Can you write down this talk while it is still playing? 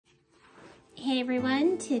Hey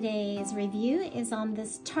everyone, today's review is on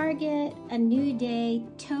this Target A New Day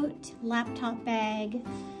Tote laptop bag.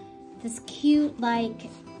 This cute like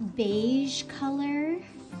beige color.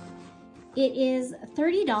 It is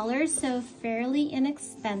 $30, so fairly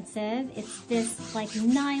inexpensive. It's this like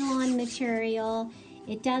nylon material.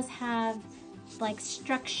 It does have like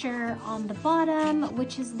structure on the bottom,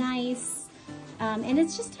 which is nice. And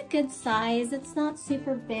it's just a good size. It's not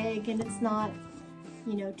super big and it's not,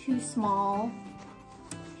 you know, too small.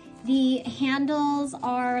 The handles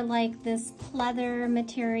are like this pleather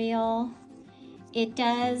material. It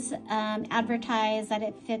does advertise that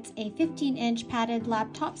it fits a 15-inch padded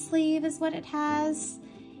laptop sleeve is what it has.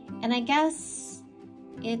 And I guess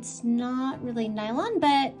it's not really nylon,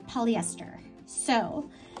 but polyester. So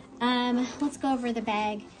let's go over the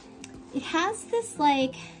bag. It has this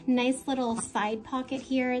like nice little side pocket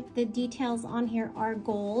here. The details on here are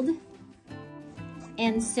gold.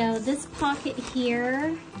 And so this pocket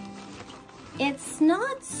here, it's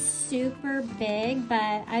not super big,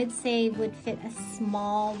 but I'd say would fit a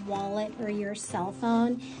small wallet or your cell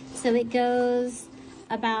phone. So it goes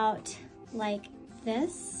about like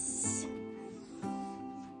this.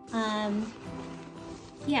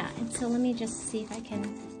 Yeah, and so let me just see if I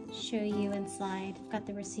can show you inside. I've got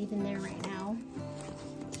the receipt in there right now.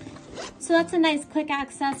 So that's a nice quick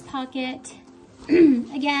access pocket.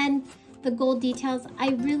 Again, the gold details. I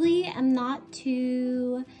really am not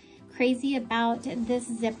too crazy about this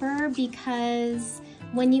zipper because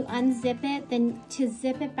when you unzip it, then to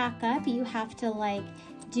zip it back up, you have to like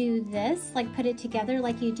do this, like put it together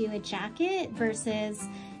like you do a jacket versus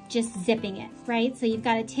just zipping it, right? So you've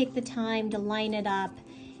got to take the time to line it up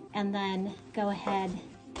and then go ahead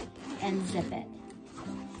and zip it.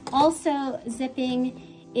 Also zipping,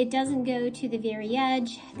 it doesn't go to the very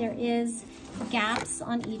edge. There is gaps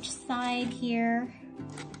on each side here.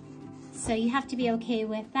 So you have to be okay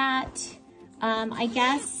with that. I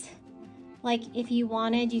guess like if you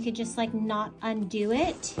wanted, you could just like not undo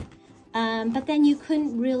it. But then you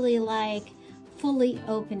couldn't really like fully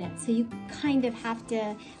open it. So you kind of have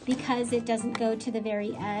to, because it doesn't go to the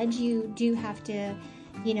very edge, you do have to,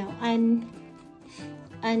 you know,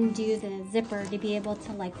 undo the zipper to be able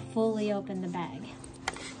to like fully open the bag.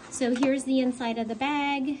 So here's the inside of the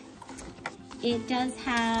bag. It does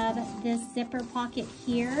have this zipper pocket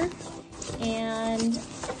here, and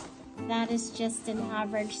that is just an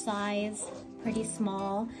average size, pretty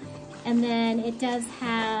small. And then it does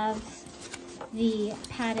have the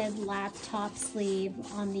padded laptop sleeve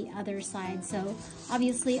on the other side. So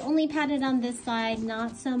obviousobviously padded on this side,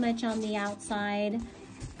 not so much on the outside.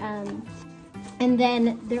 And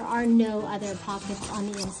then there are no other pockets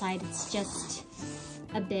on the inside. It's just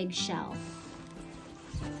a big shell.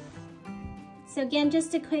 So again,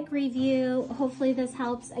 just a quick review. Hopefully this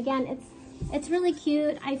helps. Again, it's really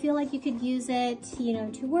cute. I feel like you could use it, you know,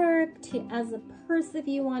 to work, as a purse if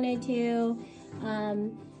you wanted to.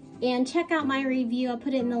 And check out my review. I'll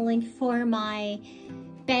put it in the link for my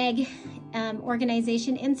bag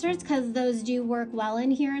organization inserts, because those do work well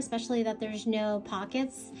in here, especially that there's no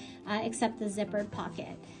pockets except the zippered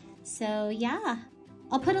pocket. So yeah,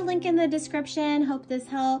 I'll put a link in the description. Hope this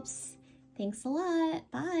helps. Thanks a lot.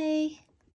 Bye.